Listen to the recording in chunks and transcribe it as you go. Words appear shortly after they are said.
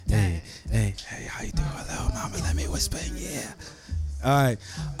how you doing? Hello, mama. Let me whisper. Yeah. All right.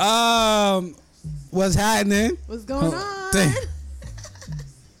 What's happening? What's going on?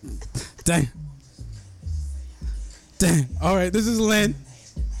 Dang. All right. This is Lynn.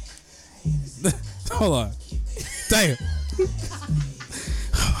 Hold on. Damn. What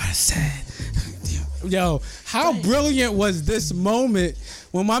I said. Yo, how brilliant was this moment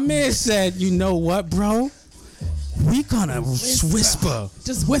when my man said, "You know what, bro? We gonna whisper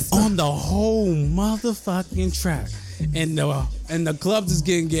Just whisper on the whole motherfucking track, and the clubs is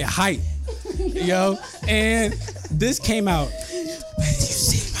get hype, yo." And this came out. Where you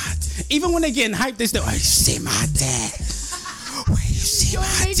see my? Even when they getting hyped, they still. Where you see my dad? Where you see my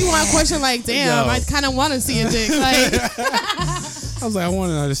dad? Made you want to question like, damn, I kind of want to see a dick. Like, I was like, I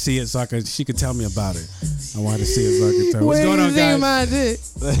wanted her to see it so she could tell me about it. I wanted to see it so I could tell. What's going on, guys? My dick?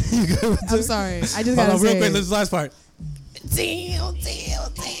 I'm sorry. I just gotta say real quick. This is the last part. Damn.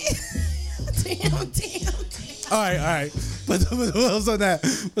 All right. Put the wheels on that.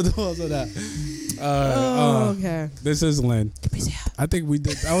 Okay. This is Lynn. I think we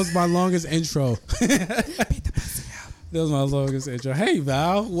did. That was my longest intro. That was my longest intro. Hey,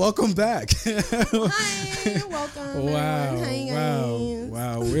 Val. Welcome back. Hi. Welcome. Wow. Hi, guys.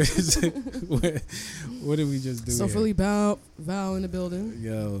 Wow. What did we just do? So here? Philly Val in the building.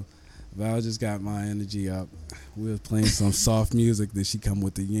 Yo, Val just got my energy up. We was playing some soft music that she come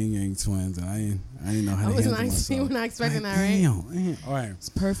with the Yin Yang Twins, and I didn't know how to handle myself. You were not expecting that, right? Damn. All right. It's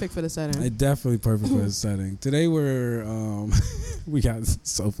perfect for the setting. It's definitely perfect for the setting. Today we got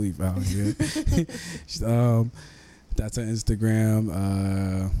Sophie Val here. That's her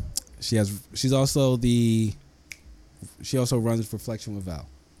Instagram. She also runs Reflection with Val.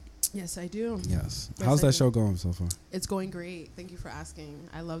 Yes, I do. Yes. How's that show going so far? It's going great. Thank you for asking.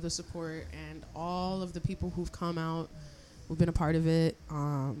 I love the support and all of the people who've come out, who've been a part of it,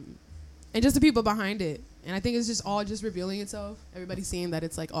 and just the people behind it. And I think it's just all just revealing itself. Everybody's seeing that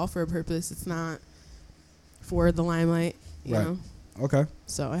it's like all for a purpose. It's not for the limelight, you know? Okay.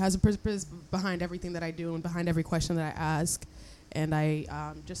 So it has a purpose behind everything that I do and behind every question that I ask. And I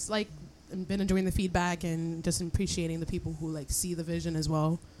just like been enjoying the feedback and just appreciating the people who like see the vision as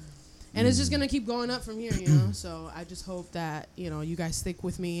well. And it's just going to keep going up from here, you know? So I just hope that, you guys stick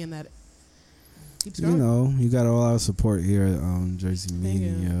with me and that it keeps going. You got all our support here at Jersey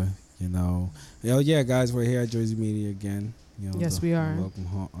Media. Yeah, guys, we're here at Jersey Media again. Yes, we are.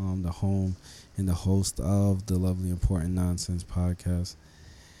 Welcome the home and the host of the Lovely Important Nonsense podcast.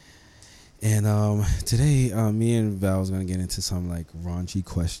 And today, me and Val was going to get into some like raunchy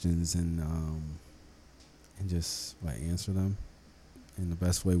questions and just like answer them in the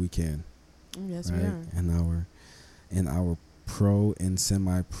best way we can. Yes, right? we are. And our pro and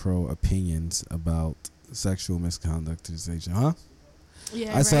semi-pro opinions about sexual misconductization, huh?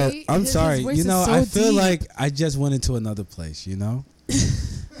 Yeah, I said, I'm sorry. I feel deep. like I just went into another place, I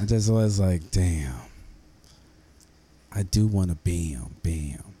just was like, damn. I do want to bam,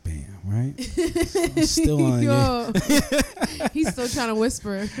 right? I'm still on you. He's still trying to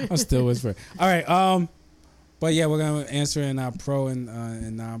whisper. I'm still whispering. All right, but yeah, we're gonna answer in our pro and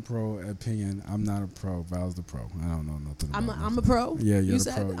non-pro opinion. I'm not a pro. Val's the pro. I don't know nothing. I'm a pro. Yeah, you're the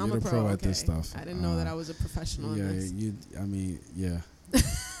said pro. I'm You're the pro at this okay. stuff. I didn't know that I was a professional. Yeah, in this. Yeah.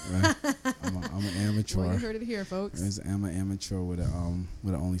 Right. I'm an amateur. Well, you heard it here, folks. I'm an amateur with a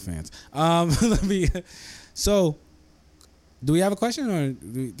OnlyFans. So, do we have a question or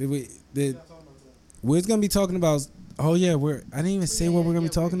we're gonna be talking about? Oh yeah, I didn't even say what we're gonna be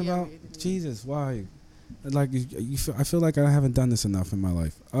talking about. Jesus, why? Like I feel like I haven't done this enough in my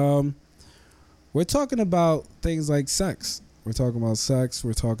life. We're talking about things like sex. We're talking about sex.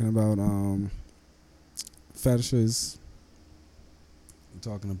 We're talking about fetishes. We're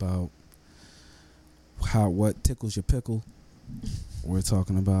talking about what tickles your pickle. We're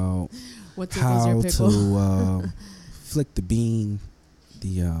talking about how to flick the bean,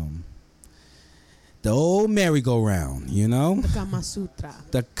 the old merry-go-round, The Kama Sutra.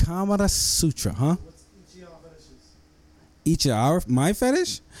 The Kama Sutra, huh? My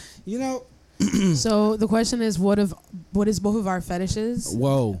fetish? So the question is, what is both of our fetishes?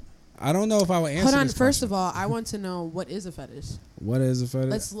 Whoa. I don't know if I would answer Hold on. this First question. of all, I want to know what is a fetish. What is a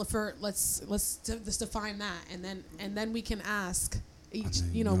fetish? Let's define that, and then we can ask each.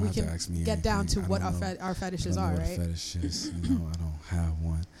 We can get down to what our fetishes are, right? Fetishes. I don't have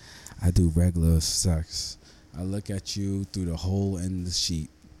one. I do regular sex. I look at you through the hole in the sheet,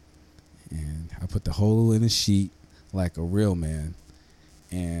 and I put the hole in the sheet like a real man,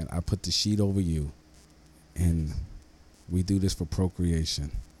 and I put the sheet over you, and we do this for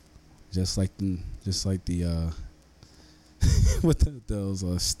procreation. Just like the with those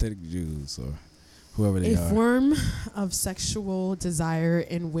aesthetic Jews or whoever they A are. form of sexual desire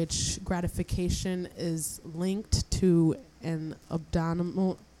in which gratification is linked to an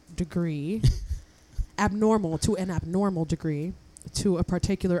abnormal degree, abnormal to an abnormal degree, to a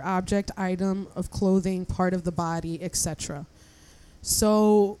particular object, item of clothing, part of the body, etc.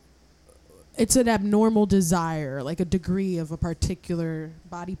 So it's an abnormal desire, like a degree of a particular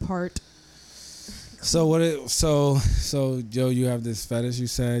body part. So what? So Joe, you have this fetish. You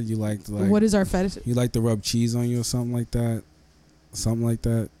said you like to, like. What is our fetish? You like to rub cheese on you or something like that? Something like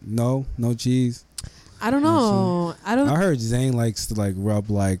that? No cheese. I don't know. I don't. I heard Zane likes to like rub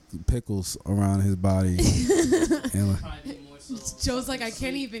like pickles around his body. And, like, Joe's like, I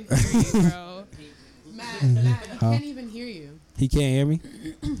can't even hear you, bro. Matt, I can't even hear you. he can't hear me.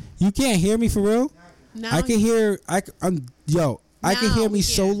 You can't hear me for real? Now I can hear. I can hear me we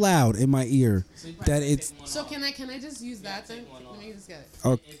so can't. loud in my ear that it's. So can I just use that thing? Let me just get it.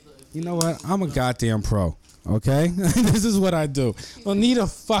 Oh, you know what? I'm a goddamn pro. Okay, this is what I do. Don't need a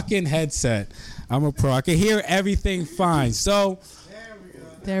fucking headset. I'm a pro. I can hear everything fine. So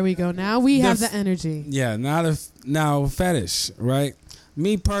There we go. Now we have the energy. yeah, now fetish, right?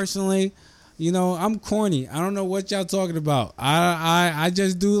 Me personally, you know, I'm corny. I don't know what y'all talking about. I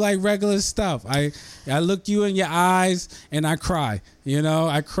just do like regular stuff. I look you in your eyes and I cry. You know,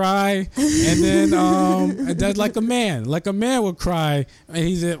 I cry and then that's like a man would cry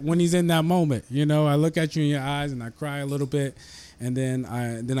and when he's in that moment. You know, I look at you in your eyes and I cry a little bit, and then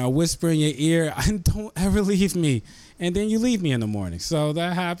I whisper in your ear, "Don't ever leave me," and then you leave me in the morning. So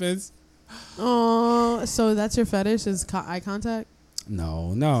that happens. Oh, so that's your fetish is eye contact?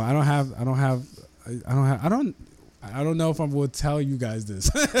 No, I don't know if I will tell you guys this.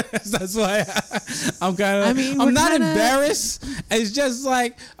 That's why I'm kind of. I mean, I'm not kinda embarrassed. It's just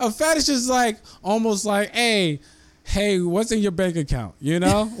like a fetish is like almost like, hey, what's in your bank account? You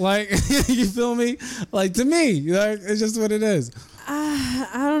know, like you feel me? Like to me, like it's just what it is. I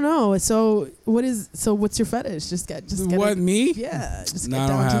don't know. So what's your fetish? Just get What, me? Yeah, just No, get I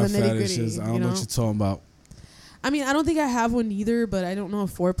don't down to have the nitty gritty. fetishes. I don't know what you're talking about. I mean, I don't think I have one either, but I don't know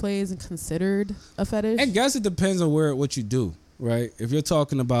if foreplay is considered a fetish. I guess it depends on what you do, right? If you're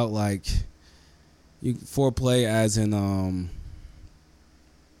talking about like foreplay as in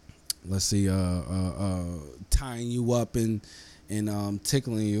let's see, tying you up and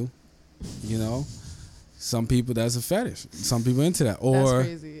tickling you, you know, some people that's a fetish. Some people into that. Or that's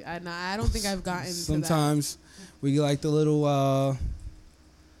crazy. I don't think I've gotten sometimes we like the little I'm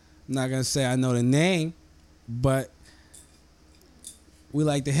not gonna say I know the name, but we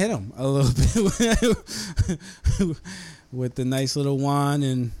like to hit them a little bit with the nice little wand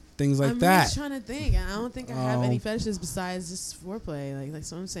and things like that. I'm just trying to think. I don't think I have any fetishes besides just foreplay. Like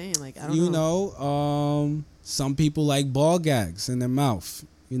that's what I'm saying. Like I don't know. You know, some people like ball gags in their mouth.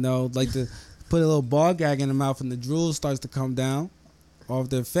 You know, like to put a little ball gag in their mouth and the drool starts to come down off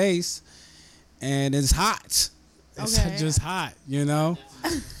their face, and it's hot. It's just hot. You know.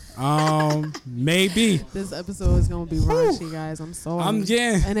 Maybe this episode is gonna be raunchy, guys. I'm sorry. In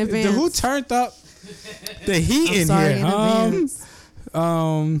advance. Who turned up the heat in sorry, here?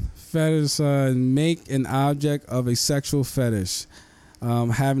 In Fetish. Make an object of a sexual fetish.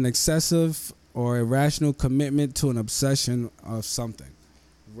 Have an excessive or irrational commitment to an obsession of something.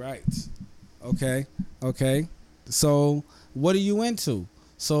 Right. Okay. So, what are you into?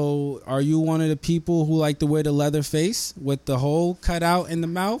 So, are you one of the people who like to wear the leather face with the hole cut out in the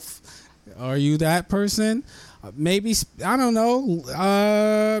mouth? Are you that person? Maybe, I don't know.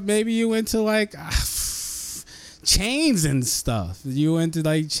 Maybe you into like chains and stuff. You into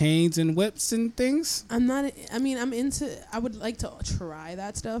like chains and whips and things? I'm not. I mean, I would like to try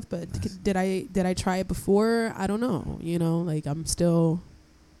that stuff, but did I try it before? I don't know. You know, like I'm still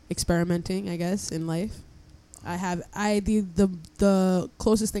experimenting, I guess, in life. The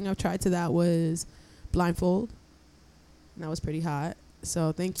closest thing I've tried to that was blindfold, and that was pretty hot.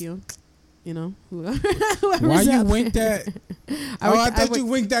 So thank you. You know, why you wink that? I thought you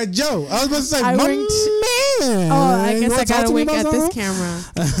winked at Joe. I was about to say, man. Oh, I guess I gotta wink at this camera.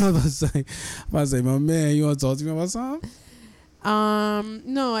 I was about to say, my man, you want to talk to me about something?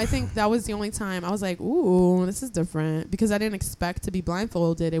 No, I think that was the only time I was like, ooh, this is different, because I didn't expect to be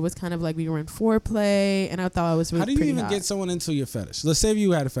blindfolded. It was kind of like we were in foreplay, and I thought it was really. How do you even hot. get someone into your fetish? Let's say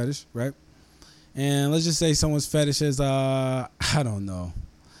you had a fetish, right? And let's just say someone's fetish is, I don't know.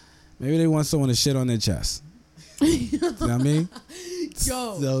 Maybe they want someone to shit on their chest. You know what I mean?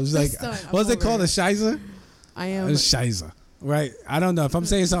 Yo, so it's like, what's it called? A shizer? I am. A shizer. Right. I don't know. If I'm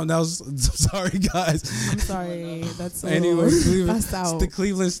saying something else, I'm sorry, guys. I'm sorry. That's anyway, that's out. The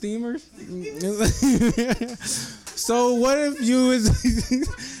Cleveland Steamers. So what if you was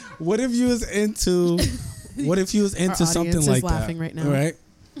What if you was into? What if you was into something audience like is laughing that? right now. Right.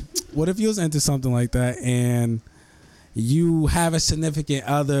 What if you was into something like that and you have a significant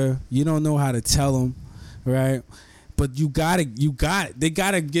other, you don't know how to tell them, right? But they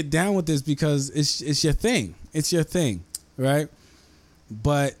gotta get down with this because it's your thing. It's your thing, right?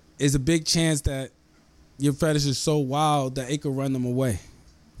 But it's a big chance that your fetish is so wild that it could run them away,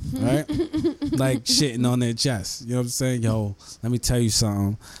 right? Like shitting on their chest. You know what I'm saying? Yo, let me tell you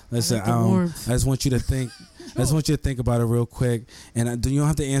something. Listen, I just want you to think. I just want you to think about it real quick, and you don't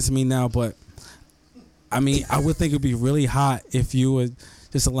have to answer me now. But I mean, I would think it'd be really hot if you would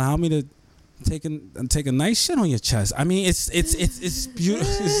just allow me to take a nice shit on your chest. I mean, it's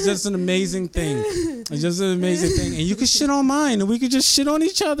beautiful. It's just an amazing thing. It's just an amazing thing, and you can shit on mine, and we could just shit on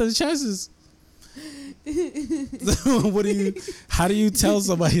each other's chests. How do you tell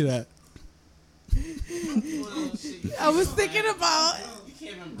somebody that? I was thinking about. You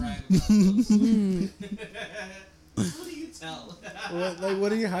can't even brag about those. What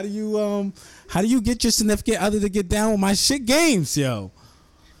do you tell? How do you get your significant other to get down with my shit games, yo?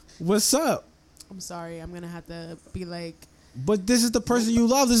 What's up? I'm sorry. I'm gonna have to be like. But this is the person you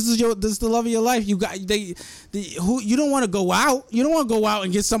love. This is the love of your life. You got who you don't want to go out. You don't want to go out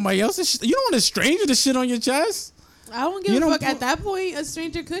and get somebody else's. You don't want a stranger to shit on your chest. I don't give a fuck. At that point, a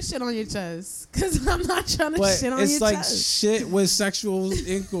stranger could shit on your chest because I'm not trying to shit on your chest. It's like shit with sexual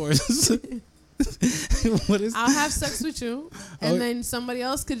intercourse. I'll have sex with you, and then somebody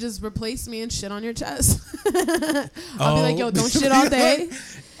else could just replace me and shit on your chest. I'll be like, yo, don't shit all day.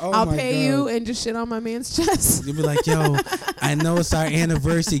 I'll pay you and just shit on my man's chest. You'll be like, yo, I know it's our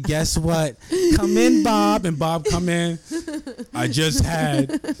anniversary. Guess what? Come in, Bob. And Bob come in. I just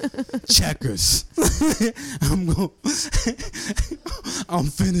had checkers. I'm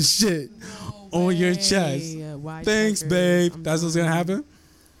finished shit on your chest. Thanks, checkers? babe. That's what's gonna happen.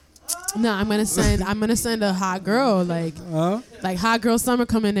 No, I'm gonna send a hot girl like hot girl summer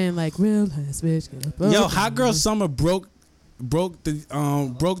coming in like real ass bitch. Yo, hot girl summer broke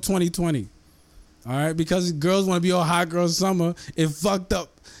 2020. All right, because girls want to be all hot girl summer, it fucked up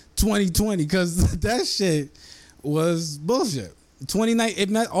 2020 because that shit was bullshit. 29, it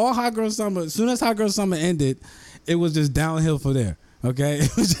met all hot girl summer. As soon as hot girl summer ended, it was just downhill for there. Okay,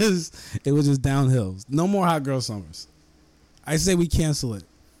 it was just downhill. No more hot girl summers. I say we cancel it.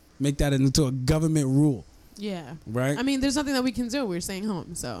 Make that into a government rule. Yeah. Right? I mean, there's nothing that we can do. We're staying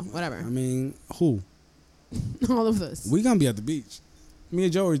home, so whatever. I mean, who? All of us. We gonna be at the beach. Me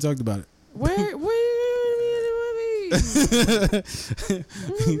and Joe already talked about it. Where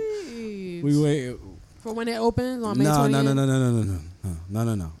we wait for when it opens on May 20th?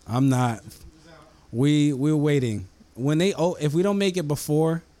 No. I'm not. We're waiting. When if we don't make it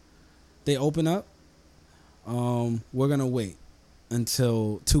before they open up, we're gonna wait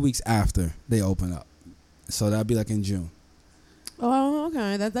until 2 weeks after they open up. So that'll be like in June. Oh,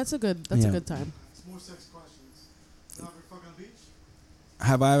 okay. That's a good time. More sex questions. You ever fuck on the beach?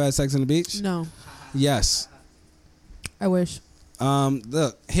 Have I ever had sex on the beach? No. Yes. I wish.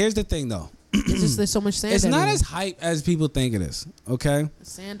 Look, here's the thing though. There's so much sand. It's not everywhere. as hype as people think it is. Okay.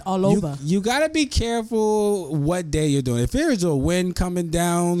 Sand all over. You gotta be careful what day you're doing. If there's a wind coming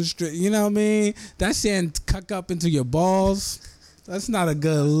down, you know what I mean? That sand cuck up into your balls. That's not a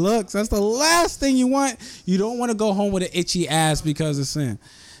good look. That's the last thing you want. You don't want to go home with an itchy ass because of sand.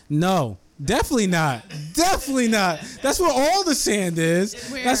 No, definitely not. Definitely not. That's where all the sand is.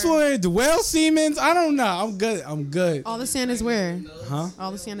 Where? That's where the whale semen's. I don't know. I'm good. All the sand is where? Huh?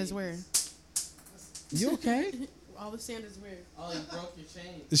 All the sand is where? You okay? All the sand is where? Oh, you broke your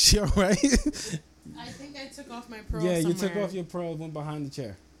chain. Is she all right? I think I took off my pearl. Yeah, you somewhere. took off your pearl, went behind the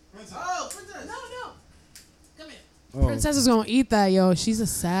chair. Oh, princess. No. Come here. Oh. Princess is gonna eat that, yo. She's a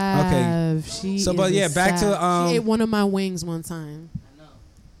sav. She So, is but yeah, a back sav. to She ate one of my wings one time. I know.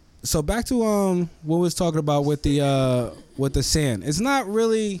 So back to what we was talking about with the sand. It's not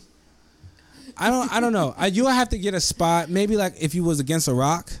really. I don't know. You have to get a spot. Maybe like if you was against a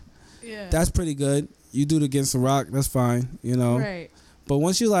rock, Yeah. that's pretty good. You do it against a rock, that's fine. You know. right. But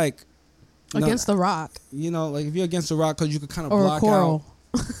once you like Against the rock you know, like if you're against a rock, because you could kind of or a block coral. out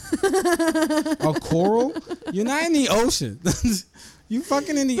a coral. You're not in the ocean. You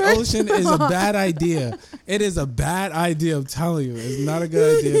fucking in the ocean is a bad idea. It is a bad idea. I'm telling you, it's not a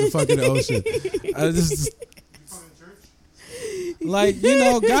good idea to fuck in the ocean. Like, you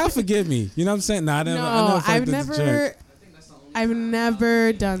know, God forgive me. You know what I'm saying? Nah, I never I've fucked at the church. I've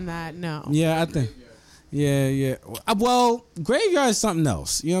never done that. No. Yeah, I think. Yeah. Well, graveyard is something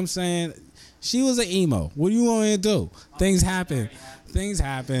else. You know what I'm saying? She was an emo. What do you want me to do? Things happen. Things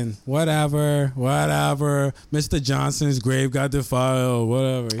happen. Whatever. Mr. Johnson's grave got defiled.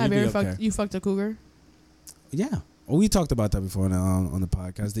 Whatever. Have He'd you be ever okay. fucked a cougar? Yeah. Well, we talked about that before on the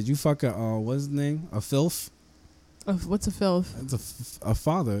podcast. Did you fuck a what's his name? A filth? What's a filth? It's a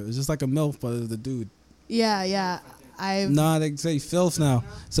father. It's just like a milf, but it's the dude. Yeah. Nah, they say filth now.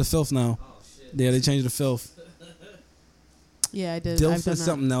 It's a filth now. Yeah, they changed the filth. Yeah, I did. Dilf I've done is that.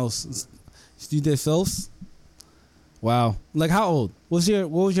 something else. You did filths? Wow. Like how old? What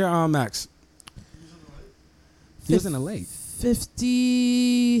was your max? He was in the lake.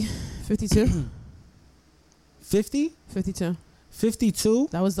 50, 52, 50? 52. 52?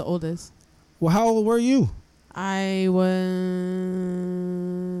 That was the oldest. Well, how old were you? I was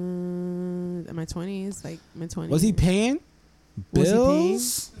in my 20s, like mid-20s. Was he paying Was he paying?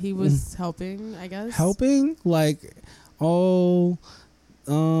 bills? He was helping, I guess. Helping? Like,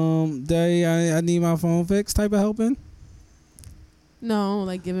 Daddy, I need my phone fixed type of helping? No,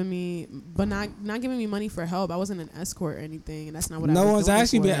 like giving me, but not giving me money for help. I wasn't an escort or anything, and that's not what I No was one's doing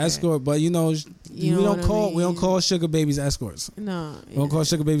actually for been it. escort, but you know we know don't what I call we don't mean? call sugar babies escorts. No. We don't call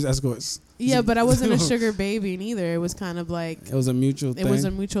sugar babies escorts. Yeah, but I wasn't a sugar baby neither. It was kind of like It was a mutual thing. it was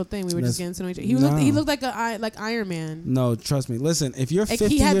a mutual thing. We were just getting to know each other. He Nah. looked like Iron Man. No, trust me. Listen, if you're Like,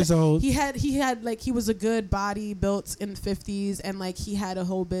 50 years old, He had like he was a good body built in the 50s, and like he had a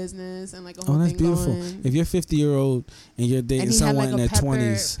whole business and like a whole that's thing beautiful. going. If you're 50-year-old and you're dating And he had, someone like, in a their pepper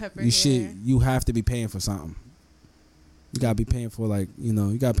 20s, hair. you have to be paying for something. You gotta be paying for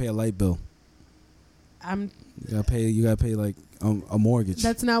you gotta pay a light bill. You gotta pay like a mortgage.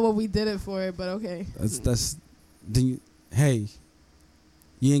 That's not what we did it for, but okay. That's hey,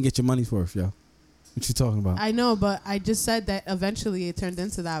 you didn't get your money's worth, yo. What you talking about? I know, but I just said that eventually it turned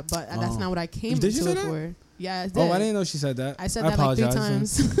into that, but that's Oh. not what I came Did you into say it that? for. Yeah, I did. Oh, I didn't know she said that. I said that like 3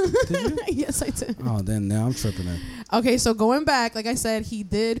 apologize. times. Did you? Yes, I did. Oh, then now I'm tripping then. Okay, so going back, like I said, he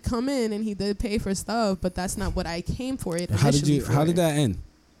did come in and he did pay for stuff, but that's not what I came for it. How did initially How for. did that end?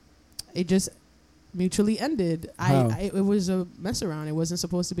 It just mutually ended. How? It was a mess around. It wasn't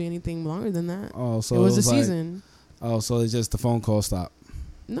supposed to be anything longer than that. Oh, so it was a like- season. Oh, so it's just the phone call stopped.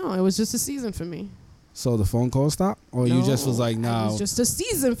 No, it was just a season for me. So the phone call stopped, or you just was like, It nah. was just a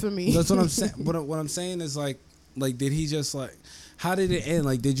season for me. That's what I'm saying. What I'm saying is like, did he just like? How did it end?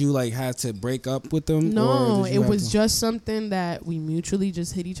 Like, did you like have to break up with them? No, or did you it have was to- just something that we mutually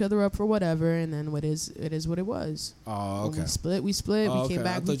just hit each other up for whatever, and then it is what it was. Oh, When okay. we split. Oh, We came okay.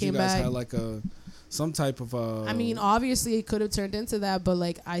 back. I We thought you came guys back. had like some type of I mean, obviously it could have turned into that, but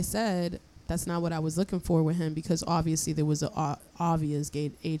like I said, that's not what I was looking for with him, because obviously there was a obvious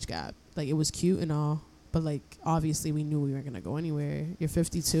age gap. Like, it was cute and all, but like obviously we knew we weren't gonna go anywhere. You're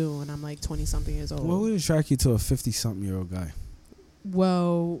 52 and I'm like 20 something years old. What would attract you to a 50-something-year-old guy?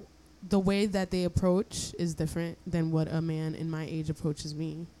 Well, the way that they approach is different than what a man in my age approaches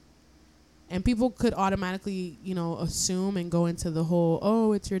me. And people could automatically, assume and go into the whole,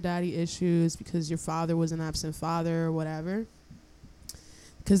 oh, it's your daddy issues because your father was an absent father or whatever.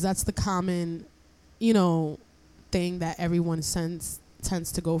 Because that's the common, thing that everyone tends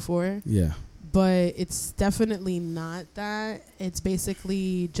to go for. Yeah. But it's definitely not that. It's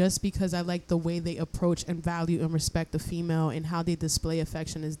basically just because I like the way they approach and value and respect the female, and how they display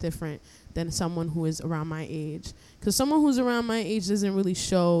affection is different than someone who is around my age. Because someone who's around my age doesn't really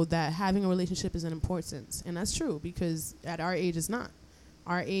show that having a relationship is an importance. And that's true, because at our age, it's not.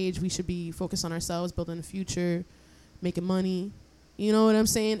 Our age, we should be focused on ourselves, building a future, making money. You know what I'm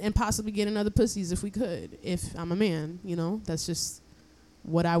saying? And possibly getting other pussies if we could. If I'm a man, that's just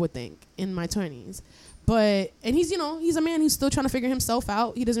what I would think in my 20s. But, and he's a man who's still trying to figure himself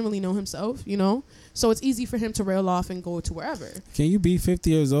out. He doesn't really know himself, So it's easy for him to rail off and go to wherever. Can you be 50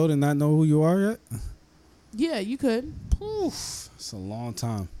 years old and not know who you are yet? Yeah, you could. Poof. It's a long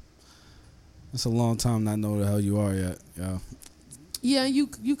time. It's a long time not know the hell you are yet. Yeah. Yeah,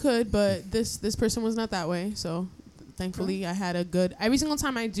 you could, but this person was not that way. So thankfully I had a good, every single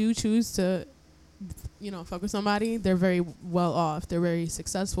time I do choose to, fuck with somebody, they're very well off. They're very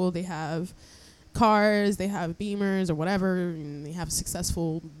successful. They have cars, they have Beamers or whatever, and they have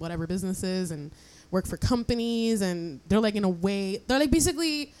successful whatever businesses and work for companies, and they're like in a way, they're like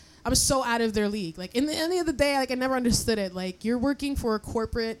basically, I'm so out of their league. Like in the end of the day, like I never understood it. Like, you're working for a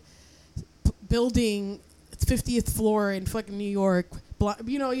corporate building, 50th floor in fucking New York.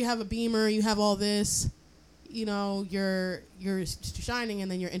 You have a Beamer, you have all this, you're shining,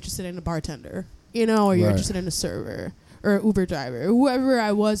 and then you're interested in a bartender, or you're Right. interested in a server or an Uber driver, whoever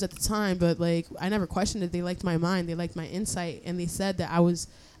I was at the time. But like, I never questioned it. They liked my mind, they liked my insight, and they said that I was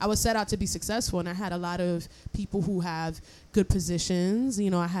set out to be successful. And I had a lot of people who have good positions.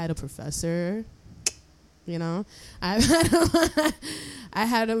 I had a professor, You know, I've had I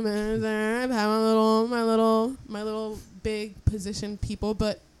had a manager. I've had my little big position people,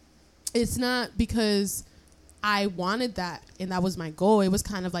 but it's not because I wanted that and that was my goal. It was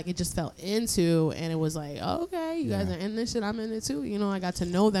kind of like it just fell into, and it was like, oh, okay, you guys are in this shit, I'm in it too. You know, I got to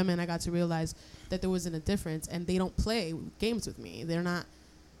know them and I got to realize that there wasn't a difference, and they don't play games with me. They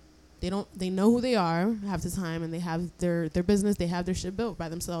know who they are half the time, and they have their business, they have their shit built by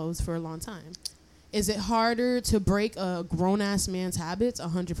themselves for a long time. Is it harder to break a grown-ass man's habits?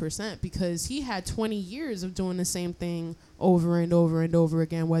 100%, because he had 20 years of doing the same thing over and over and over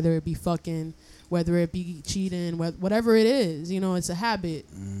again, whether it be fucking, whether it be cheating, whatever it is. You know, it's a habit.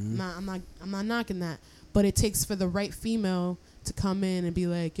 I'm not knocking that. But it takes for the right female to come in and be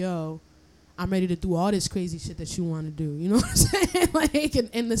like, yo, I'm ready to do all this crazy shit that you want to do. You know what I'm saying? Like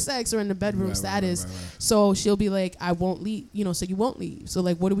in the sex or in the bedroom status. Right. So she'll be like, I won't leave. You know, so you won't leave. So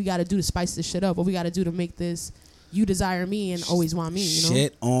like, what do we got to do to spice this shit up? What we got to do to make this you desire me and always want me? You know?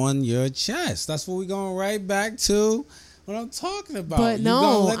 Shit on your chest. That's what we're going right back to what I'm talking about. But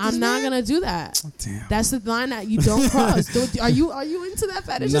no, I'm not going to do that. Oh, damn. That's the line that you don't cross. Are you into that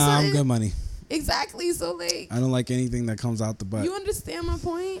fetish? Nah, I'm good money. Exactly. So like, I don't like anything that comes out the butt. You understand my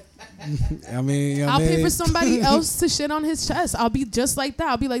point? I mean, I'll pay for somebody else to shit on his chest. I'll be just like that.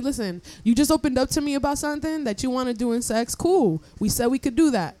 I'll be like, listen, you just opened up to me about something that you want to do in sex. Cool. We said we could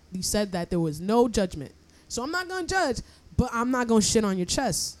do that. You said that there was no judgment. So I'm not going to judge, but I'm not going to shit on your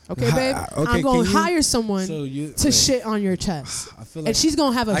chest. Okay, babe? Okay, I'm going to hire someone to shit on your chest. And she's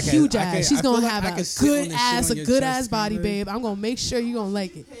going to have a huge ass. She's going to have a good ass body, babe. I'm going to make sure you're going to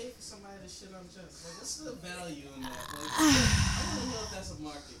like it. I want to know if that's a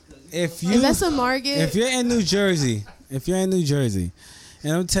market. If that's a market, if you're in New Jersey,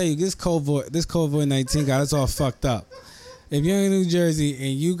 and I'm telling you, this COVID-19 got us all fucked up. If you're in New Jersey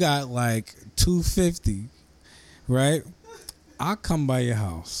and you got like $250, right? I'll come by your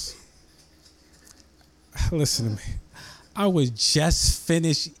house. Listen to me. I would just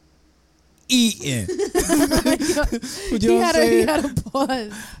finish eating. He had a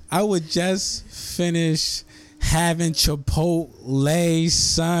pause. I would just finish having Chipotle,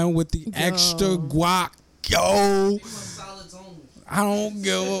 son, with the extra guac. Yo, I don't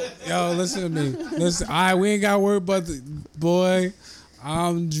give a... Yo, listen to me. Listen, all right, we ain't got to worry about the... Boy,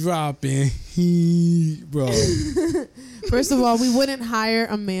 I'm dropping heat, bro. First of all, we wouldn't hire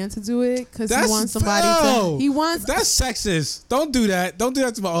a man to do it because he wants somebody to... He wants... That's sexist. Don't do that. Don't do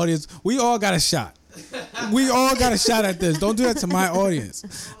that to my audience. We all got a shot. We all got a shot at this. Don't do that to my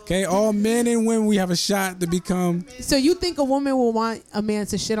audience. Okay? All men and women, we have a shot to become... So you think a woman will want a man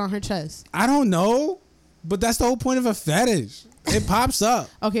to shit on her chest? I don't know. But that's the whole point of a fetish. It pops up.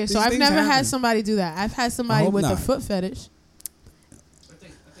 Okay, so I've never had somebody do that. I've had somebody with a foot fetish. I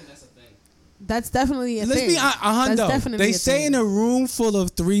think that's a thing. That's definitely a thing. Let's be honest. They say in a room full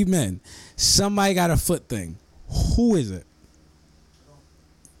of 3 men, somebody got a foot thing. Who is it?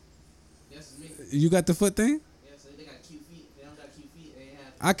 Yes, it's me. You got the foot thing? Yeah, so they got cute feet. If they don't got cute feet, they ain't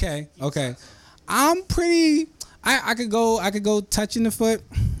have Okay. I'm pretty... I could go touching the foot.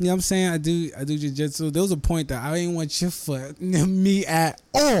 You know what I'm saying? I do jiu-jitsu. There was a point that I didn't want your foot near me at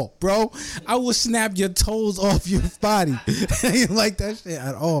all, bro. I will snap your toes off your body. I didn't like that shit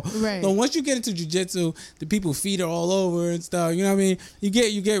at all. Right. So once you get into jiu-jitsu, the people's feet are all over and stuff. You know what I mean? You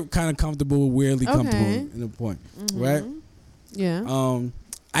get kind of comfortable, weirdly comfortable in a point, right? Yeah.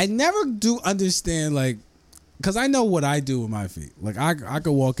 I never do understand, like, because I know what I do with my feet. Like, I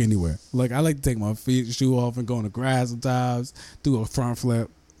could walk anywhere. Like, I like to take my shoe off and go in the grass sometimes, do a front flip,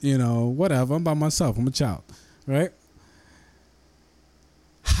 you know, whatever. I'm by myself. I'm a child, right?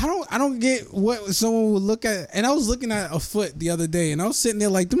 I don't get what someone would look at. And I was looking at a foot the other day, and I was sitting there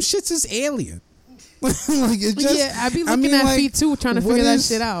like, them shits is alien. Like, it's just, yeah, I be looking at feet too, trying to figure that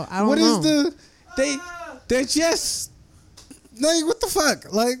shit out. I don't know. They're just... Like, what the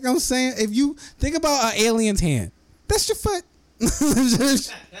fuck? Like, I'm saying, if you think about an alien's hand, that's your foot.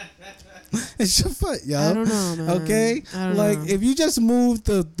 It's your foot, yo. I don't know, man. Okay? Like, if you just move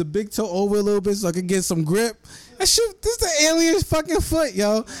the big toe over a little bit so I can get some grip, this is the alien's fucking foot,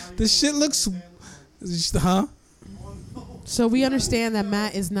 yo. This shit looks... Huh? So we understand that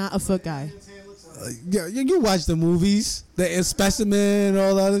Matt is not a foot guy. Yeah, you watch the movies, the Specimen and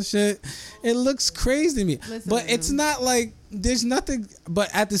all that other shit. It looks crazy to me. Listen, but it's not like there's nothing.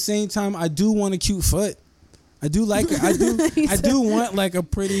 But at the same time, I do want a cute foot. I do like it. I do want like a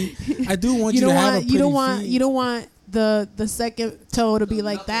pretty. I do want you to have a pretty You don't want. feet. You don't want the second toe to be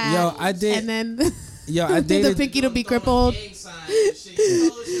like that. Yo, I did. And then I dated the pinky to be crippled.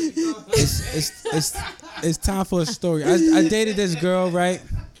 It's time for a story. I dated this girl, right?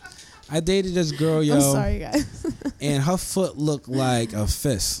 I dated this girl, yo, I'm sorry, guys. and her foot looked like a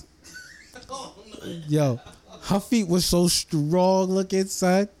fist. Yo, her feet were so strong looking,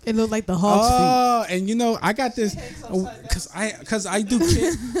 son. It looked like the Hawks feet. Oh, and you know, I got this because I do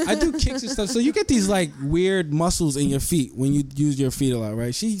kicks and stuff. So you get these like weird muscles in your feet when you use your feet a lot,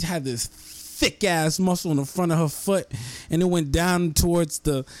 right? She had this thick ass muscle in the front of her foot, and it went down towards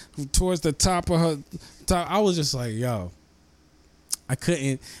the top of her top. I was just like, yo, I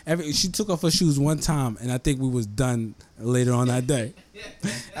couldn't. She took off her shoes one time, and I think we was done later on that day.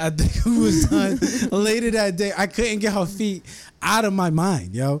 I think we was done later that day. I couldn't get her feet out of my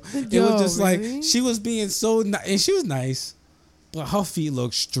mind, yo. It was just really? like she was being so and she was nice, but her feet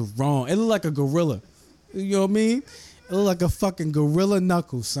looked strong. It looked like a gorilla. You know what I mean? It looked like a fucking gorilla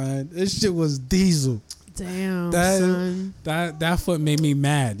knuckle, son. This shit was diesel. Damn, That- son. That foot made me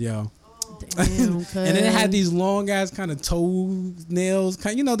mad, yo. Damn, And then it had these long ass kind of toenails.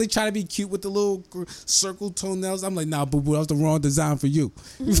 You know, they try to be cute with the little circle toenails. I'm like, nah, boo boo, that was the wrong design for you.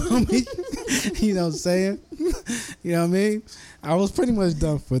 You feel me? You know what I'm saying? You know what I mean? I was pretty much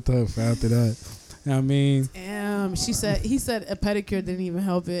done with her after that. You know what I mean? Damn, he said a pedicure didn't even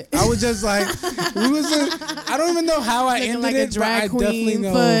help it. I was just like, I don't even know how I Looking ended like it, a drag but I definitely queen,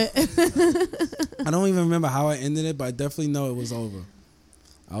 know. but I don't even remember how I ended it, but I definitely know it was over.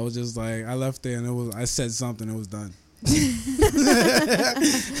 I was just like, I left there and I said something, it was done.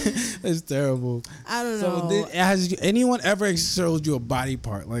 It's terrible. I don't know. So has anyone ever showed you a body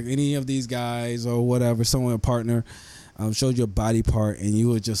part? Like any of these guys or whatever, someone, a partner, showed you a body part and you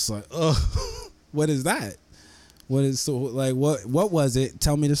were just like, oh, what is that? What was it?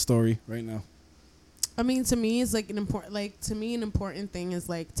 Tell me the story right now. I mean, to me, it's like an important thing is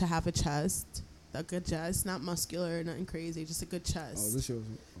like to have a chest, a good chest, not muscular, nothing crazy, just a good chest. Oh, this shows.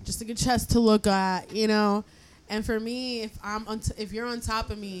 Just a good chest to look at, you know. And for me, if you're on top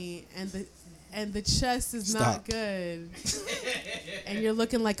of me and the chest is not good, and you're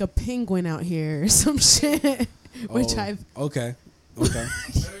looking like a penguin out here or some shit, which I've okay.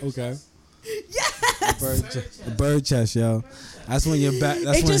 Yes. Yes. A bird chest, yo. That's when you're back.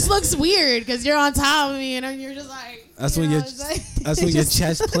 It just looks weird because you're on top of me and you're just like. That's you when know, your it's like- that's when your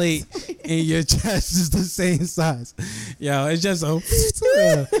chest plate and your chest is the same size. Yo, it's just so.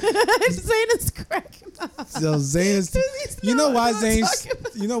 Zane is cracking up. So Zane is. You know why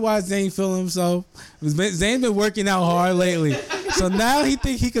Zane feeling himself? Zane been working out hard lately, so now he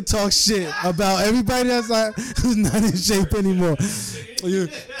think he could talk shit about everybody that's like who's not in shape anymore. Yeah,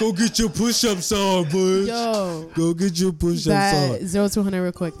 go get your push-ups on, boy. Yo, Go get your push-ups that on. 0 to 100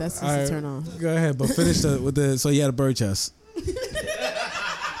 real quick. That's just All a right, turn on. Go ahead, but finish with the. So you had a bird chest. You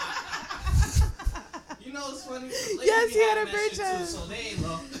know what's funny? Yes, he had a that bird shit too, chest. so they ain't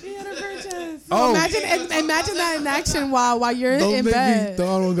low. He had a bird chest. Oh. Imagine that in action while you're Don't in make bed me.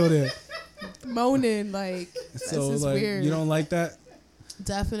 Don't go there. moaning like. So this is like, weird. you don't like that?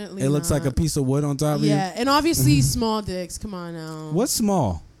 Definitely. It looks like a not. piece of wood on top of you. Yeah, and obviously small dicks. Come on now. What's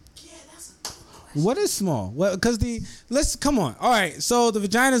small? What is small? What? Because come on. All right. So the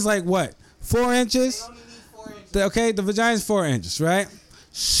vagina is like what? 4 inches. Only need 4 inches. Okay. The vagina is 4 inches, right?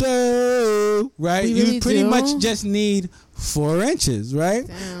 So right, We really you pretty do? much just need 4 inches, right?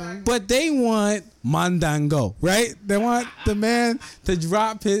 Damn. But they want mandango, right? They want the man to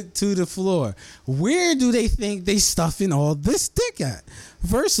drop it to the floor. Where do they think they stuffing all this dick at?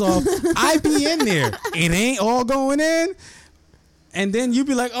 First off, I be in there. It ain't all going in. And then you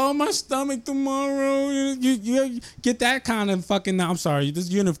be like, oh, my stomach tomorrow. You get that kind of fucking. I'm sorry,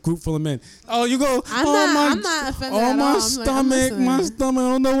 you're in a group full of men. Oh, you go. I'm not offended Oh, at my all. I'm stomach, listening. my stomach. I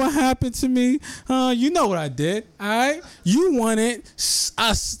don't know what happened to me. You know what I did, all right? You wanted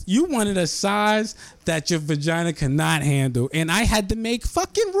a size that your vagina cannot handle, and I had to make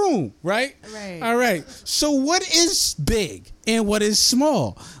fucking room, right? Right. All right. So what is big and what is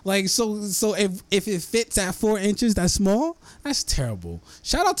small? Like so if it fits at 4 inches, that's small. That's terrible.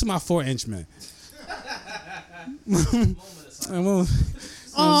 Shout out to my 4-inch man.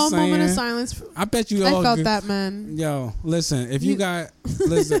 Oh, moment of silence. I bet you I all felt good. that, man. Yo, listen,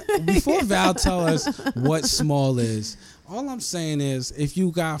 listen, before Val tell us what small is, all I'm saying is if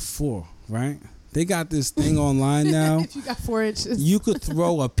you got 4, right? They got this thing online now. If you got 4 inches. You could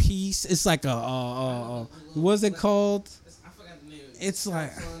throw a piece. It's like a what's it called? I forgot the name. It's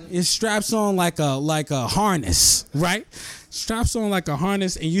like it straps on like a harness, right? Straps on like a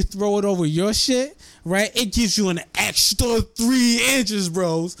harness, and you throw it over your shit, right? It gives you an extra 3 inches,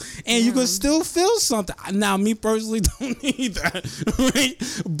 bros, and you can still feel something. Now, me personally don't need that, right?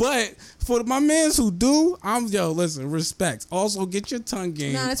 But For my mans who do, listen, respect. Also, get your tongue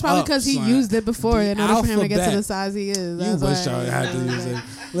game. Nah, it's probably because he used it before in order for him to get to the size he is. You That's wish why. I had to use it.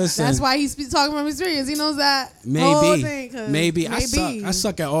 Listen, That's why he's talking from experience. He knows that whole maybe, thing. maybe I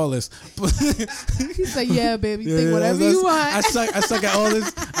suck at all this. He said, "Yeah, baby, Yeah, think whatever you want." I suck at all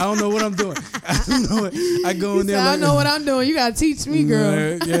this. I don't know what I'm doing. I don't know. I go in He there. said, I don't know what I'm doing. You gotta teach me,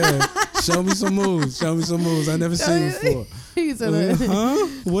 girl. Yeah. Show me some moves. I never seen before. He said, Huh?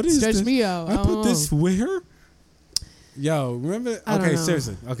 What is stretch this? me out. I put this where? Yo, remember? I don't Okay, know.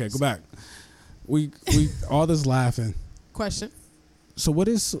 seriously. Okay, go back. We all this laughing. Question. So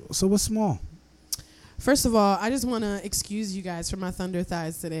what's small? First of all, I just want to excuse you guys for my thunder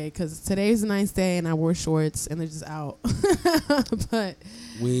thighs today because today's a nice day and I wore shorts and they're just out. But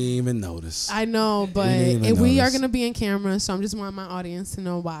We didn't even notice. I know, but didn't even we are notice. going to be in camera, so I'm just wanting my audience to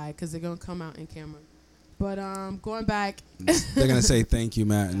know why because they're going to come out in camera. But going back, They're gonna say thank you,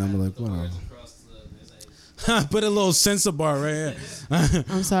 Matt, and I'm like, whatever. Put a little sensor bar right here.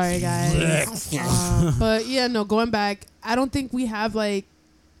 I'm sorry, guys. But yeah, no, going back, I don't think we have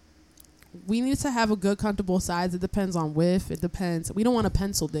we need to have a good, comfortable size. It depends on width. It depends. We don't want a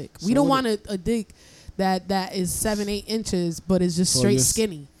pencil dick. So We don't what want a dick that is 7-8 inches, but is just So straight you're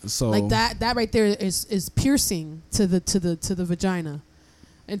skinny. So Like that right there is piercing to the vagina,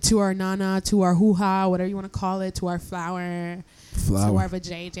 and to our nana, to our hoo ha, whatever you want to call it, to our flower, to our flower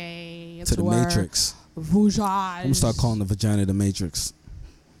vajayjay, to the our matrix. vujage. I'm gonna start calling the vagina the matrix.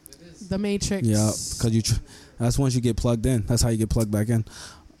 the matrix. Yeah, because that's once you get plugged in. That's how you get plugged back in.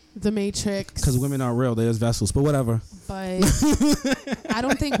 The Matrix. Because women aren't real; they're just vessels. But whatever. But I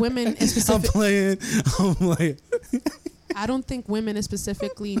don't think women in I'm specific. playing. I don't think women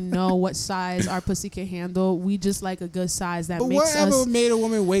specifically know what size our pussy can handle. We just like a good size that But makes whatever us. made a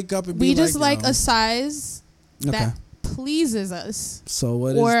woman wake up and be We just like, like a size Okay. that pleases us, So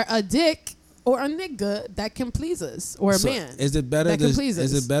what is? or a dick, or a nigga that can please us, or a so man. Is it better? that can please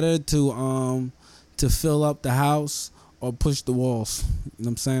Is us. it better to fill up the house or push the walls? You know what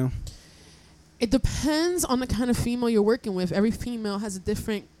I'm saying? It depends on the kind of female you're working with. Every female has a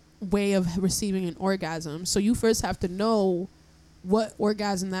different way of receiving an orgasm. So you first have to know what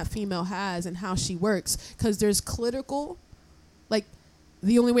orgasm that female has and how she works. Because there's clitoral, like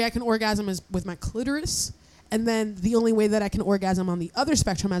the only way I can orgasm is with my clitoris. And then the only way that I can orgasm on the other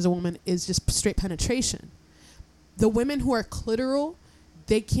spectrum as a woman is just straight penetration. The women who are clitoral,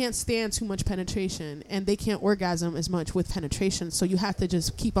 they can't stand too much penetration and they can't orgasm as much with penetration. So you have to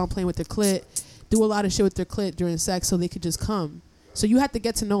just keep on playing with their clit, do a lot of shit with their clit during sex so they could just come. So you have to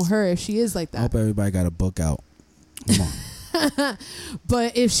get to know her if she is like I that. hope everybody got a book out. Come on.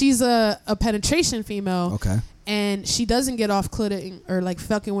 But if she's a penetration female Okay. and she doesn't get off clit or like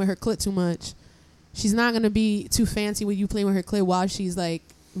fucking with her clit too much, she's not going to be too fancy with you playing with her clit while she's like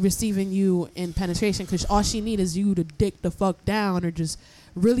receiving you in penetration, because all she need is you to dick the fuck down or just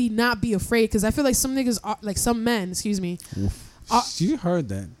really not be afraid. Because I feel like some niggas are, like some men, excuse me. You heard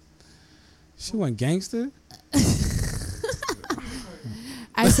that. She went gangster?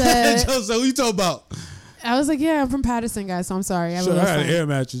 I said, Jose, who you talking about? I was like, yeah, I'm from Patterson, guys, so I'm sorry. Sure, I had an air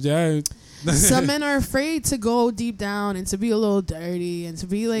mattress. Yeah. Some men are afraid to go deep down and to be a little dirty and to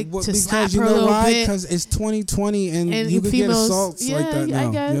be like to slap Because you her a know little why? bit. Because it's 2020 and you can get females, assaults yeah, like that now.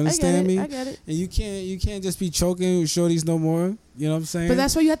 I get You it, understand me? I get it. And you can't just be choking with shorties no more. You know what I'm saying? But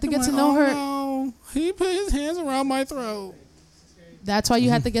that's why you have to get to know her. No. He put his hands around my throat. That's why you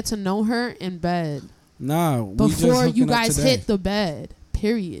have to get to know her in bed Nah, we just before you hooking up guys today. hit the bed.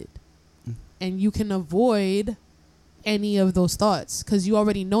 Period. And you can avoid any of those thoughts because you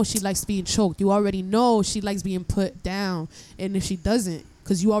already know she likes being choked. You already know she likes being put down. And if she doesn't,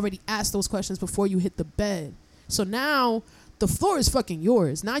 because you already asked those questions before you hit the bed. So now the floor is fucking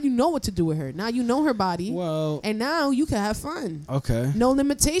yours. Now you know what to do with her. Now you know her body. Well, And now you can have fun. okay. No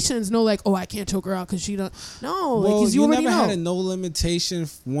limitations. No like, oh, I can't choke her out because she don't. No, like, Well, because you already never know. had a no limitation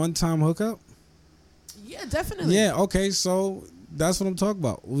one-time hookup? Yeah, definitely. Yeah, okay, so that's what I'm talking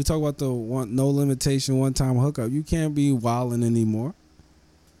about. We talk about the no limitation one-time hookup. You can't be wilding anymore.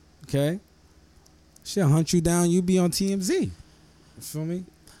 Okay? She'll hunt you down. You be on TMZ. You feel me?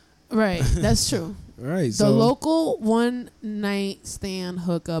 Right. That's true. Right. The So local one night stand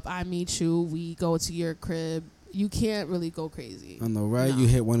hookup. I meet you. We go to your crib. You can't really go crazy. I know, right? No. You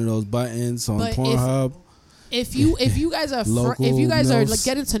hit one of those buttons on But if- Pornhub. If you guys are Local if you guys are milfs. like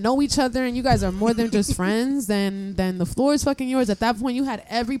getting to know each other and you guys are more than just friends, then the floor is fucking yours. At that point, you had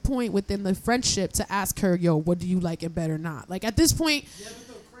every point within the friendship to ask her, yo, what do you like in bed or not? Like at this point, Yeah, but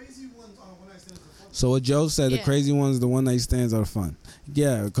the crazy ones on one night stands are fun. So what Joe said, the Yeah. crazy ones, the one night stands are fun.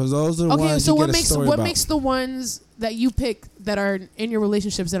 Yeah, because those are the okay. ones So you what get a makes story what about. makes the ones that you pick that are in your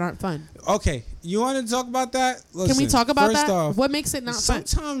relationships that aren't fun? Okay, you want to talk about that? Can we talk about first that? Off, What makes it not fun?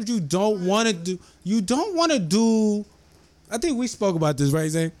 sometimes you don't want to do. You don't want to do. I think we spoke about this, right,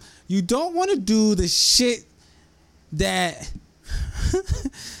 Zay? You don't want to do the shit that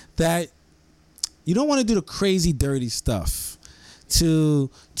that you don't want to do the crazy, dirty stuff to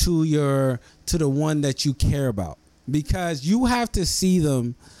the one that you care about, because you have to see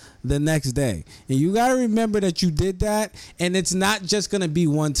them the next day, and you got to remember that you did that, and it's not just gonna be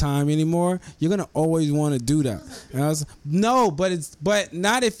one time anymore. You're gonna always want to do that. And I was, no, but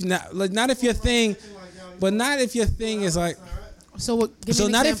not if your thing, but not if your thing is like. So what? Give me So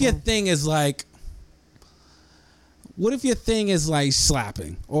an not if your example. thing is like. What if your thing is like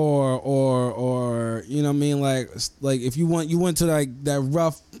slapping or you know what I mean, like if you went to like that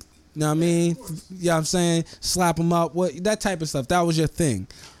rough, you know what I mean, yeah, I'm saying slap them up, what, that type of stuff. That was your thing.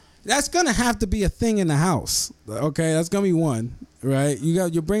 That's gonna have to be a thing in the house. Okay, that's gonna be one, right?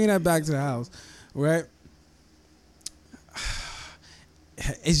 You're bringing that back to the house, right?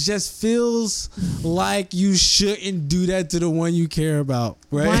 It just feels like you shouldn't do that to the one you care about,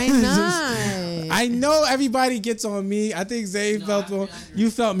 right? Why It's not? just- I know everybody gets on me. I think Zane you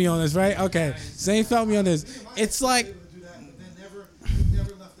felt me on this, right? Okay, Zane felt me on this. It's like, Do that, but then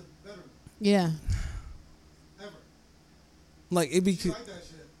never left a bedroom. Yeah. Ever. like it be. She like that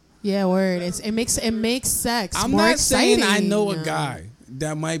shit. Yeah, word. It makes sex I'm more not exciting. saying I know a guy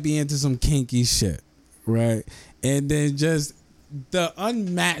that might be into some kinky shit, right? And then just the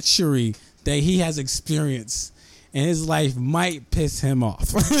unmatchery that he has experienced in his life might piss him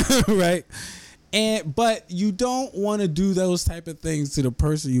off, right? But you don't want to do those type of things to the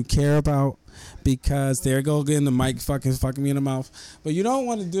person you care about, because there go getting the mic fucking me in the mouth. But you don't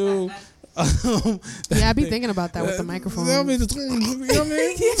want to do. Yeah, I be thinking about that with the microphone. You know what I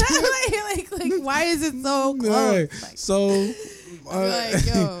mean? Yeah, like, why is it so close? Right. Like, So, like,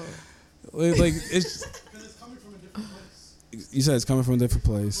 yo. like it's. Because it's coming from a different place. You said it's coming from a different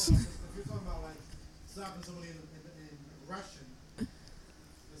place. If you're talking about like slapping somebody in aggression,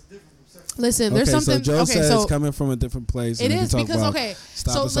 it's different from sex. Listen, there's Okay, something. So Joe okay, says so it's coming from a different place. it and if you is talk because about okay.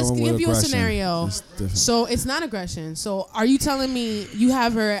 stopping So let's someone with give you a aggression, scenario. it's different. So it's not aggression. So are you telling me you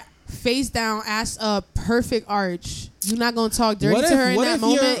have her face down, ass up, perfect arch? You're not gonna talk dirty What to if- her in what that if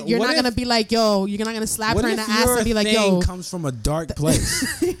you're- moment. You're what not if- gonna be like, yo. You're not gonna slap What her in if the ass your and be like, thing yo. comes from a dark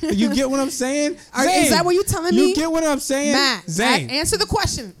place? You get what I'm saying? Is Zane, that what you're telling You me? get what I'm saying? Matt, Zane, answer the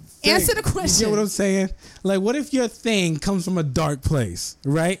question. Zane, Answer the You question. get what I'm saying? Like, what if your thing comes from a dark place,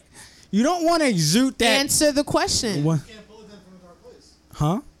 right? You don't want to exude that. Answer the question. What? You can't pull it in from a dark place.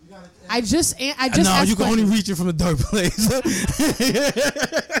 Huh? You gotta. I just No, asked you can only questions. reach it from a dark place.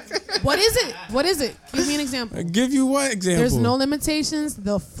 What is it? What is it? Give me an example. Give you what example? There's no limitations.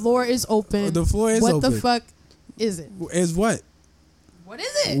 The floor is open. The floor is what open. the fuck is it? Is what? What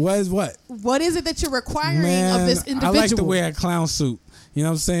is it? What is what? What is it that you're requiring Man, of this I individual? like to wear a clown suit. You know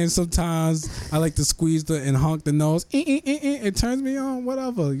what I'm saying? Sometimes I like to squeeze and honk the nose. It turns me on,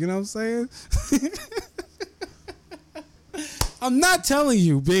 whatever. You know what I'm saying? I'm not telling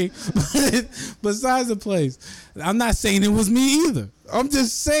you, B. But besides the place, I'm not saying it was me either. I'm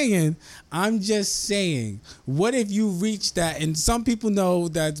just saying, what if you reach that? And some people know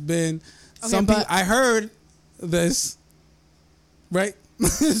that's been, Okay, but- I heard this, right?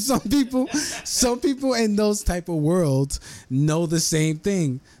 some people in those type of worlds know the same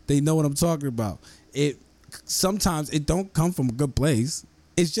thing. They know what I'm talking about. Sometimes it don't come from a good place.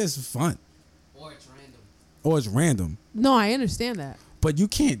 It's just fun. Or it's random. No, I understand that. But you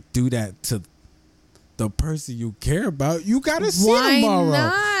can't do that to the person you care about. You gotta see Why tomorrow.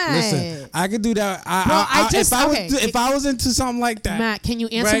 not? Listen, I could do that. If I was into something like that, Matt, can you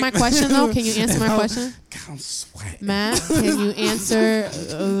answer Right. my question though? Can you answer my If I- question? God, I'm sweating. Matt, can you answer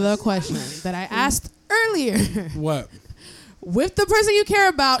the question that I asked earlier? What? With the person you care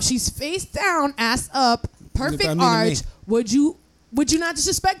about, she's face down, ass up, perfect I mean to arch. me. Would you not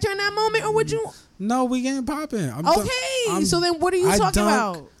disrespect her in that moment, or would you? No, we ain't popping. Okay, so then what are you I talking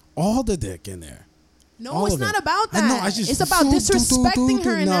dunk about? all the dick in there. No, all it's of not it. about I that. know, I just It's about disrespecting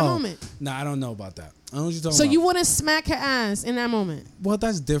her in that No. moment. No, I don't know about that. I know what you're talking So about. you wouldn't smack her ass in that moment. Well,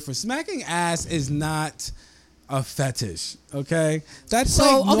 that's different. Smacking ass is not a fetish, okay? That's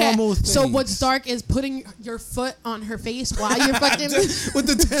So like normal things. So what's dark is putting your foot on her face while you're fucking. with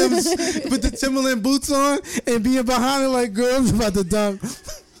the Timbs, with the Timberland boots on, and being behind her like, girl, I'm about to dunk.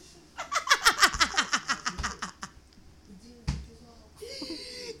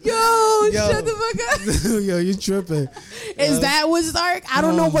 Yo, Yo. shut the fuck up. Yo, you tripping. Is that what's dark? I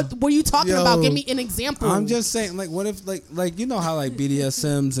don't know what are you talking Yo. about. Give me an example. I'm just saying, like, what if, like you know how like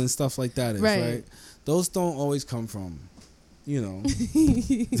BDSMs and stuff like that is, Right. right? Those don't always come from you know.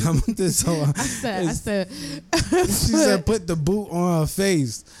 So I said, she said, put the boot on her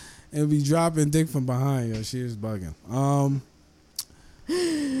face and be dropping dick from behind. Yo, she was bugging.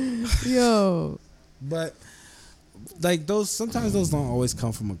 yo. But like sometimes those don't always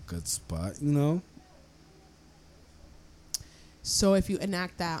come from a good spot, you know. So if you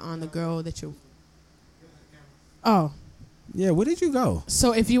enact that on the girl that you, oh, Yeah, where did you go?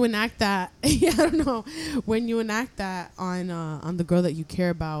 so if you enact that, yeah, I don't know, when you enact that on the girl that you care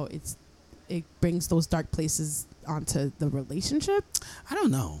about, it brings those dark places onto the relationship. I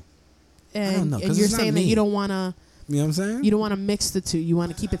don't know. And, don't know, 'cause and you're it's not saying that me. you don't want to, You know what I'm saying? you don't want to mix the two. You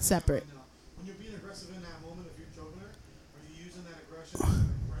want to keep it separate. No. When you're being aggressive in that moment, if you're choking her, are you using that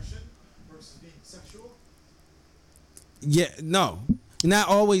aggression versus being sexual? Yeah, no. Not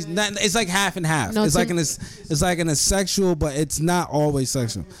always. Not, it's like half and half. No, it's to- like in a sexual, but it's not always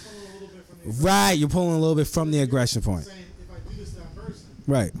sexual. You're pulling a little bit from the Right, you're pulling a little bit from the aggression point. saying, if I do this to that person,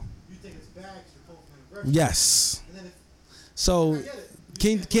 Right. you think it's bad 'cause you're pulling from the aggression. Yes. And then if So I get it,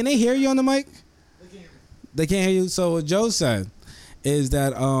 you can they hear you on the mic? they can't hear me. They can't hear you. So what Joe said is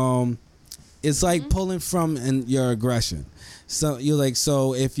that it's like pulling from your aggression. So you're like,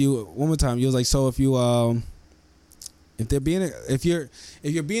 so if you one more time, you're like, so if you if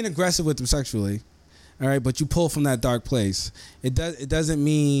you're being aggressive with them sexually, all right, but you pull from that dark place, it doesn't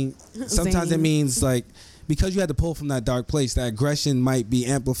mean sometimes it Zany. means like because you had to pull from that dark place, that aggression might be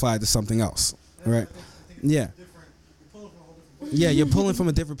amplified to something else. All right. I think it's Yeah. different. You're pulling from a whole different place. Yeah, you're pulling from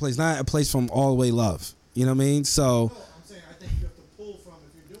a different place, not a place from all the way love. You know what I mean? So No, I'm saying I think you have to pull from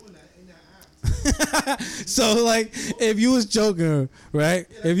if you're doing that in that act. so like if you was choking her, right?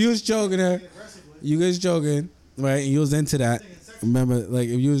 If you was choking her, Aggressively. you was choking, right? And you was into that. Remember, like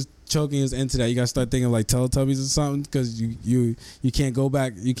if you was choking, you was into that. You gotta start thinking like Teletubbies or something, because you can't go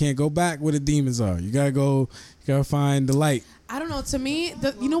back. You can't go back where the demons are. You gotta go. You gotta find the light. I don't know. To me,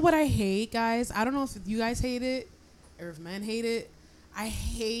 you know what I hate, guys? I don't know if you guys hate it or if men hate it. I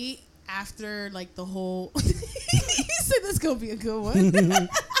hate after like the whole. He said this gonna be a good one.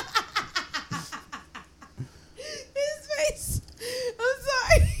 His face.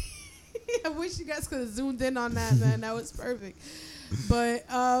 I'm sorry. I wish you guys could have zoomed in on that, man. That was perfect. But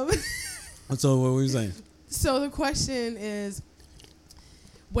So what were you saying? so the question is,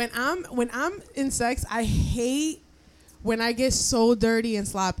 when I'm in sex, I hate when I get so dirty and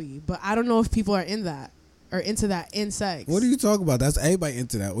sloppy. But I don't know if people are in that or into that in sex. What are you talking about? That's everybody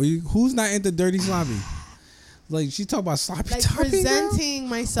into that. Who's not into dirty sloppy? Like she talk about sloppy like topping, presenting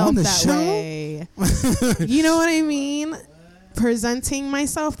myself On the that show? way? You know what I mean? Presenting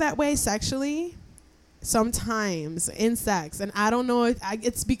myself that way sexually. Sometimes in sex, and I don't know if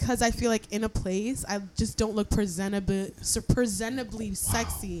it's because I feel like in a place I just don't look presentably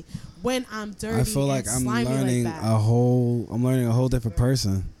sexy when I'm dirty. I feel like and I'm slimy learning like that. I'm learning a whole different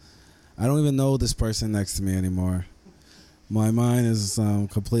person. I don't even know this person next to me anymore. My mind is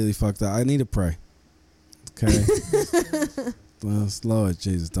completely fucked up. I need to pray. Okay. Well, Lord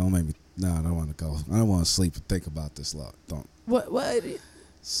Jesus, don't make me. No, I don't want to go. I don't want to sleep and think about this. Lord, don't. What?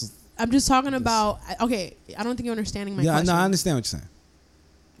 I'm just talking about. Okay, I don't think you're understanding my Yeah, question. no, I understand what you're saying,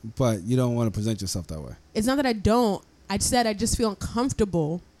 but you don't want to present yourself that way. It's not that I don't. I said I just feel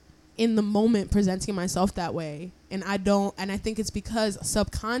uncomfortable in the moment presenting myself that way, and I don't. And I think it's because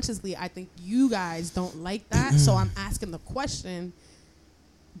subconsciously I think you guys don't like that. So I'm asking the question: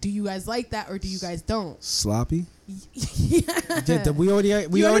 do you guys like that, or do you guys don't? Sloppy. Yeah. Yeah, we already You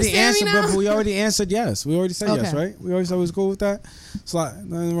answered, understand me now? but we already answered yes. We already said yes, Okay. right? We already said we was cool with that.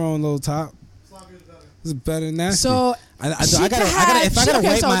 Nothing wrong with little top. Sloppy is better. It's better than nasty. So I gotta if I gotta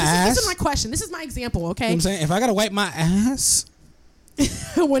wipe my ass. This is my question. This is my example. You know Okay. what I'm saying, if I gotta wipe my ass,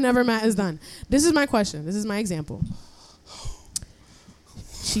 Whenever Matt is done, this is my question. This is my example.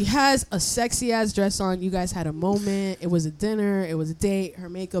 She has a sexy ass dress on. You guys had a moment. It was a dinner. It was a date. Her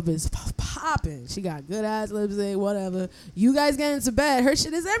makeup is popping. She got good ass lipstick, whatever. You guys get into bed. Her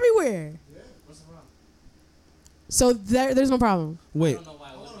shit is everywhere. Yeah, what's the problem? So there's no problem. I wait, don't know why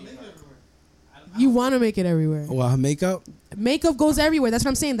I it want to would make be it right. everywhere. You want to make it everywhere. well, her makeup. Makeup goes everywhere. That's what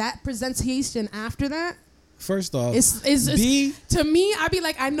I'm saying. That presentation after that First off, is B. to me. I'd be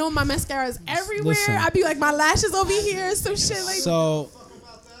like, I know my mascara is everywhere. Listen. I'd be like, my lashes over here, some shit like. So Talking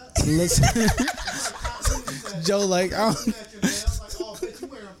about that. listen, Said, Joe, like, I looking at your nails, like, oh, bitch, you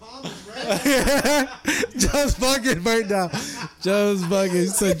wearing Palmer's, right? Joe's fucking burnt down. Joe's fucking. He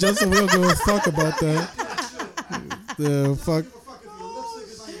said, Joseph, we don't give a fuck about that. The fuck. Fuck if your lipstick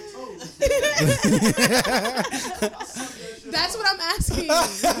is on your toes. That's what I'm asking.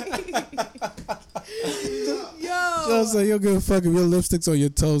 Joe Yo. said, you don't give a fuck if your lipstick's on your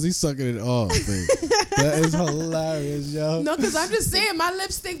toes. He's sucking it off, baby. That is hilarious, yo. No, because I'm just saying, my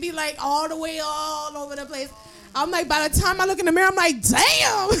lipstick be like all the way all over the place. I'm like, by the time I look in the mirror, I'm like, damn.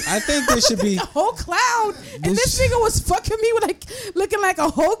 I think there should be a whole clown. And this nigga was fucking me with like looking like a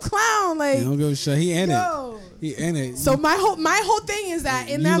whole clown. Like, You don't give a shit. He in yo. it. He in it. So my whole thing is that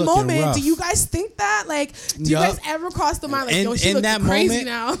in You that looking moment, rough. do you guys think that? Like, do you Yup. guys ever cross the mind like, in, yo, she in looking that crazy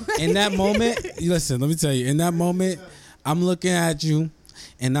moment, now? in that moment, listen, let me tell you. In that moment, I'm looking at you,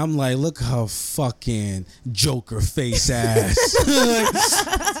 and I'm like, look how fucking Joker face ass.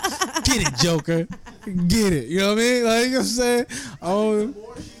 Get it, Joker. Get it. You know what I mean? Like, you know what I'm saying? Oh, The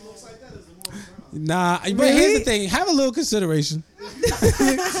more she looks like that, is the more you turn on. nah. But Really? here's the thing. Have a little consideration. You know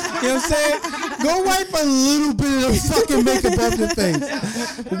what I'm saying? Go wipe a little bit of the fucking makeup off your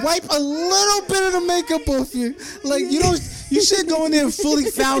face. Wipe a little bit of the makeup off you. Like, you should go in there fully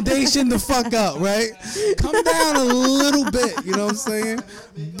foundation the fuck up, right? Come down a little bit. You know what I'm saying?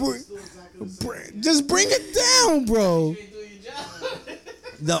 Just bring it down, bro. You ain't doing your job.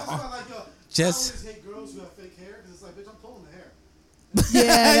 No, That's why, like, yo, just- I always hate girls who have fake hair because it's like, bitch, I'm pulling the hair.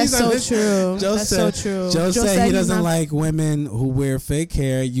 Yeah, that's He's so like, true. Joe That's said, so true. Joe said he he's doesn't not- like women who wear fake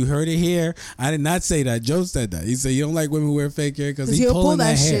hair. You heard it here. I did not say that. Joe said that. He said you don't like women who wear fake hair because 'Cause he's he'll pull pulling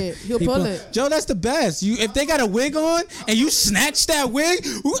that hair. shit. He'll pull it. Joe, that's the best. If they got a wig on and you snatch that wig,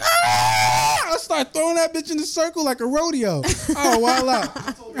 I'll start throwing that bitch in the circle like a rodeo. Oh, wow.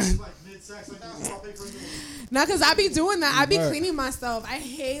 I told her she's like mid-sex, like, that's all pay for it. Nah, cause I be doing that. I be Right. cleaning myself. I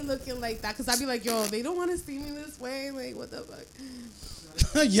hate looking like that. Cause I be like, yo, they don't want to see me this way. Like, what the fuck?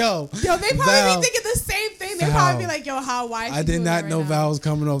 Yo, Yo, they probably Val. be thinking the same thing. They Val. probably be like, yo, why is she I did doing not that know right Val now? was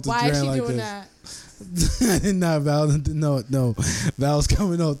coming off the Why is drain she like doing this. that? I did not, Val. No. Val's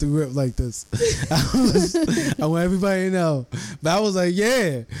coming off the rip like this. I want everybody to know. Val was like,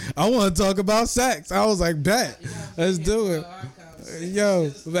 yeah, I want to talk about sex. I was like, bet. Let's do it. Yo,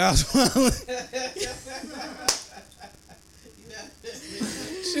 Val's smiling.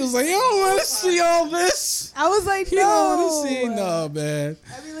 She was like, you don't want to see all this. I was like, You no. don't want to see. No, man.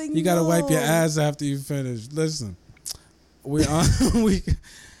 I be like, You got to wipe your no. ass after you finish. Listen, we on.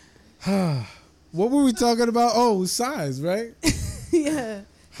 What were we talking about? Oh, size, right? Yeah.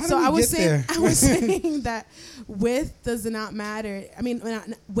 How So did we I was get saying, there? I was saying that width does not matter. I mean,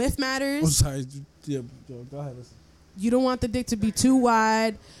 width I'm matters. sorry. Yeah, go ahead. Listen. You don't want the dick to be too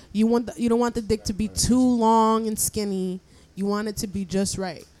wide. You don't want the dick to be too long and skinny. You want it to be just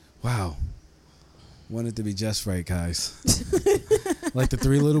right. Wow. Want it to be just right, guys. Like the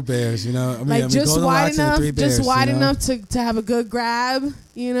Three Little Bears, you know. I mean, Like just Golden wide Locks and the enough, Three Bears, just wide you know? enough to have a good grab,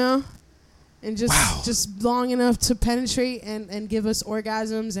 you know, and Wow. just long enough to penetrate and give us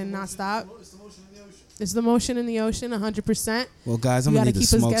orgasms and not stop. It's the motion in the ocean. It's the motion in the ocean, 100%. Well, guys, I'm You gonna gotta need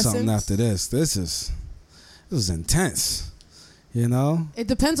to keep us smoke guessing. something after this. This is intense. You know. It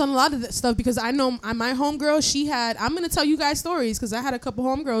depends on a lot of that stuff because I know my homegirl, she had. I'm gonna tell you guys stories because I had a couple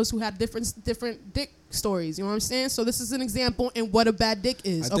homegirls who had different dick stories. You know what I'm saying? So this is an example in what a bad dick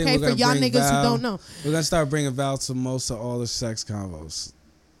is. I think Okay, we're for gonna y'all bring niggas Val- who don't know, We're gonna start bringing Val to most of all the sex convos.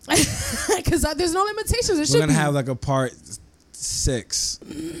 because there's no limitations. There We're should gonna be. have like a part 6,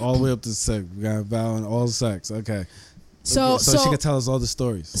 all the way up to 6. We got Val and all sex. Okay. so she can tell us all the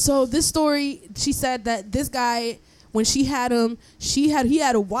stories. So this story, she said that this guy, when she had him, he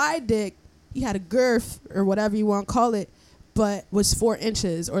had a wide dick, he had a girth or whatever you want to call it, but was 4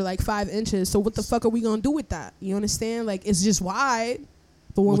 inches or like 5 inches. So what the fuck are we gonna do with that? You understand? Like it's just wide.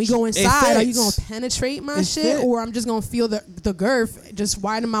 But when we go It inside, are you fits. gonna penetrate my It shit, fit. or I'm just gonna feel the girth just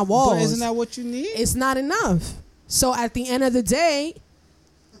widen my walls? But isn't that what you need? It's not enough. So at the end of the day,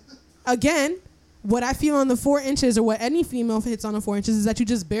 again, what I feel on the 4 inches or what any female hits on the 4 inches is that you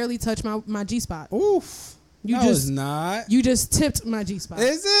just barely touch my G spot. Oof. You no, just it's not. you just tipped my G spot.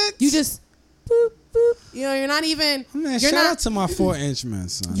 Is it? You just boop boop. You know, you're not even. Man, you're shout not. out to my 4-inch man,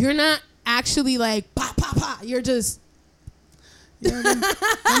 son. You're not actually like pop pop pop. You're just. Yeah,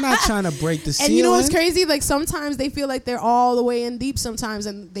 I'm not trying to break the ceiling. And you know what's crazy? Like sometimes they feel like they're all the way in deep sometimes,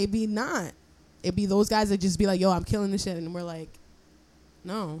 and they be not. It be those guys that just be like, "Yo, I'm killing this shit," and we're like,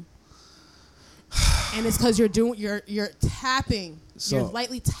 "No." And it's because you're tapping. So- You're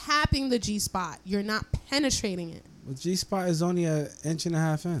lightly tapping the G spot. You're not penetrating it. Well, G-spot is only 1.5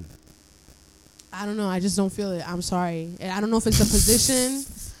 inches in. I don't know. I just don't feel it. I'm sorry. And I don't know if it's the position.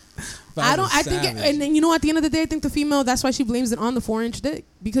 I don't. I think, and then you know, at the end of the day, I think the female. That's why she blames it on the 4-inch dick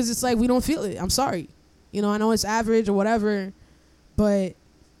because it's like we don't feel it. I'm sorry. You know, I know it's average or whatever, but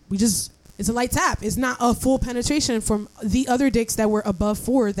we just. It's a light tap. It's not a full penetration from the other dicks that were above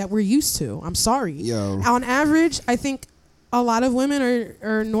 4 that we're used to. I'm sorry. Yo. On average, I think a lot of women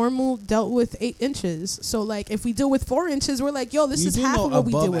are normal dealt with 8 inches. So like if we deal with 4 inches, we're like, yo, this you is do half know of what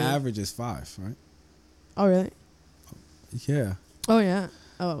we above deal with. average is 5, right? Oh, really? Yeah. Oh, yeah.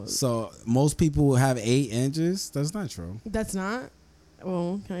 Oh, So most people have 8 inches. That's not true. that's not?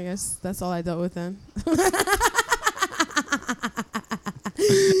 Well, I guess that's all I dealt with then. All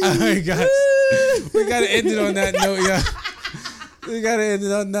right, guys. We gotta end it on that note, yeah. We gotta end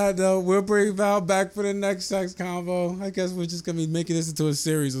it on that note. We'll bring Val back for the next sex convo. I guess we're just gonna be making this into a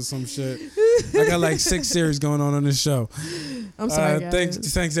series or some shit. I got like 6 series going on this show. I'm sorry, guys.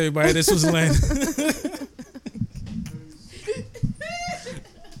 Thanks everybody. This was Lynn.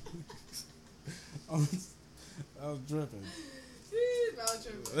 I was dripping.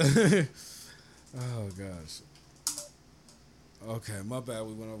 Oh gosh. Okay, my bad.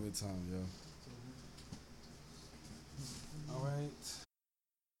 We went over time, yo. All right.